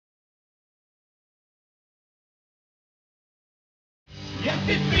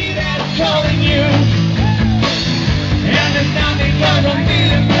It's me that's calling you, and it's not because I'm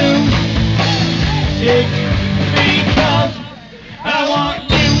feeling blue. It's because I want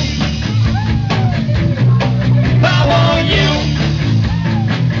you. I want you.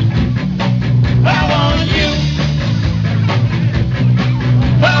 I want you.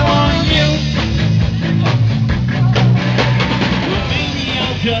 I want you. Well, maybe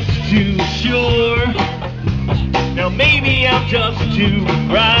I'm just too sure. Now maybe I'm just too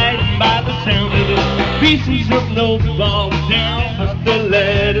bright by the sound of the pieces of notes all down, but the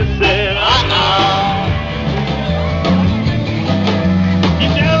letter said,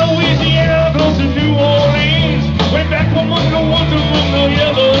 Get down Louisiana, close to New Orleans. Went back from the wonder from the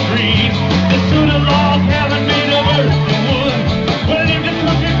yellow trees. This to the log cabin made of earth and wood. Well, lived this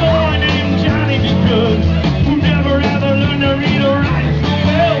country boy named Johnny because who never ever learned to read or write so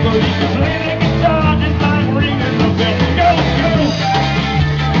well, but he could play the guitar just like ringing the bell. Go, go,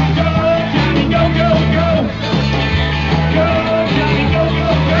 go, Johnny, go, go, go. Go, Johnny, go,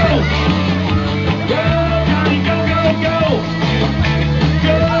 go, go. Go, Johnny, go, go, go.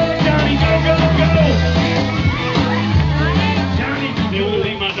 Go, Johnny, go, go, go. Johnny, you won't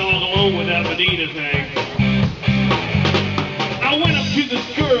leave my dog alone with that Medina thing. I went up to this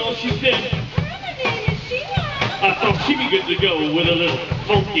girl, she said, I thought she'd be good to go with a little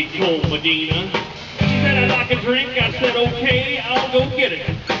funky cold Medina. She said, I'd like a drink. I said, okay, I'll go get it.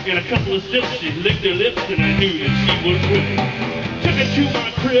 In a couple of sips, she licked her lips, and I knew that she was with it. Took her to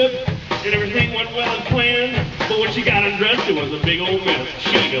my crib, and everything went well as planned. But when she got undressed, it was a big old mess.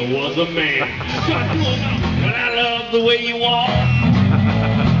 Sheena was a man. So I told her, well, I love the way you walk,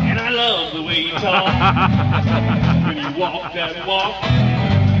 and I love the way you talk. When you walk that walk,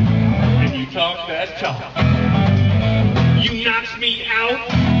 and you talk that talk. You knocks me out,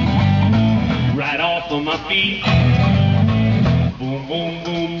 right off of my feet. Boom, boom,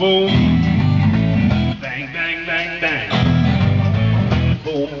 boom, boom. Bang, bang, bang, bang.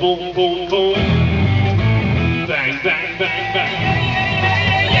 Boom, boom, boom, boom. Bang, bang, bang, bang.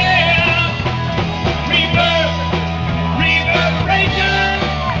 Yeah, yeah, yeah, yeah. Reverberation.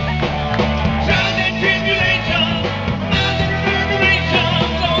 Sound and tribulation. Sound and reverberation.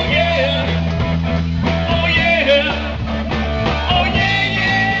 Oh, yeah. Oh, yeah.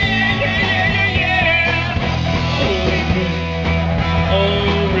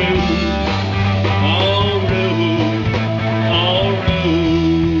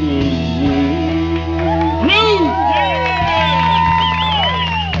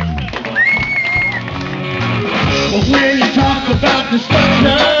 When you talk about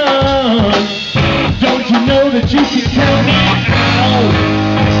destruction, don't you know that you can count me out?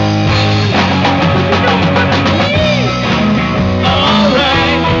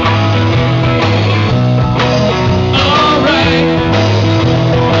 Alright, alright,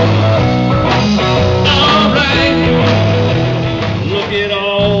 alright. Look at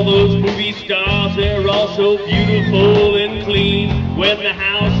all those movie stars, they're all so beautiful and clean. When the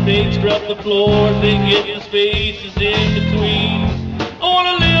house they scrub the floors, they get the spaces in between. I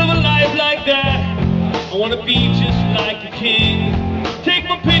wanna live a life like that. I wanna be just like a king. Take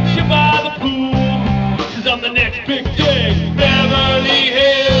my picture by the pool, 'cause I'm the next big thing. Beverly Hills.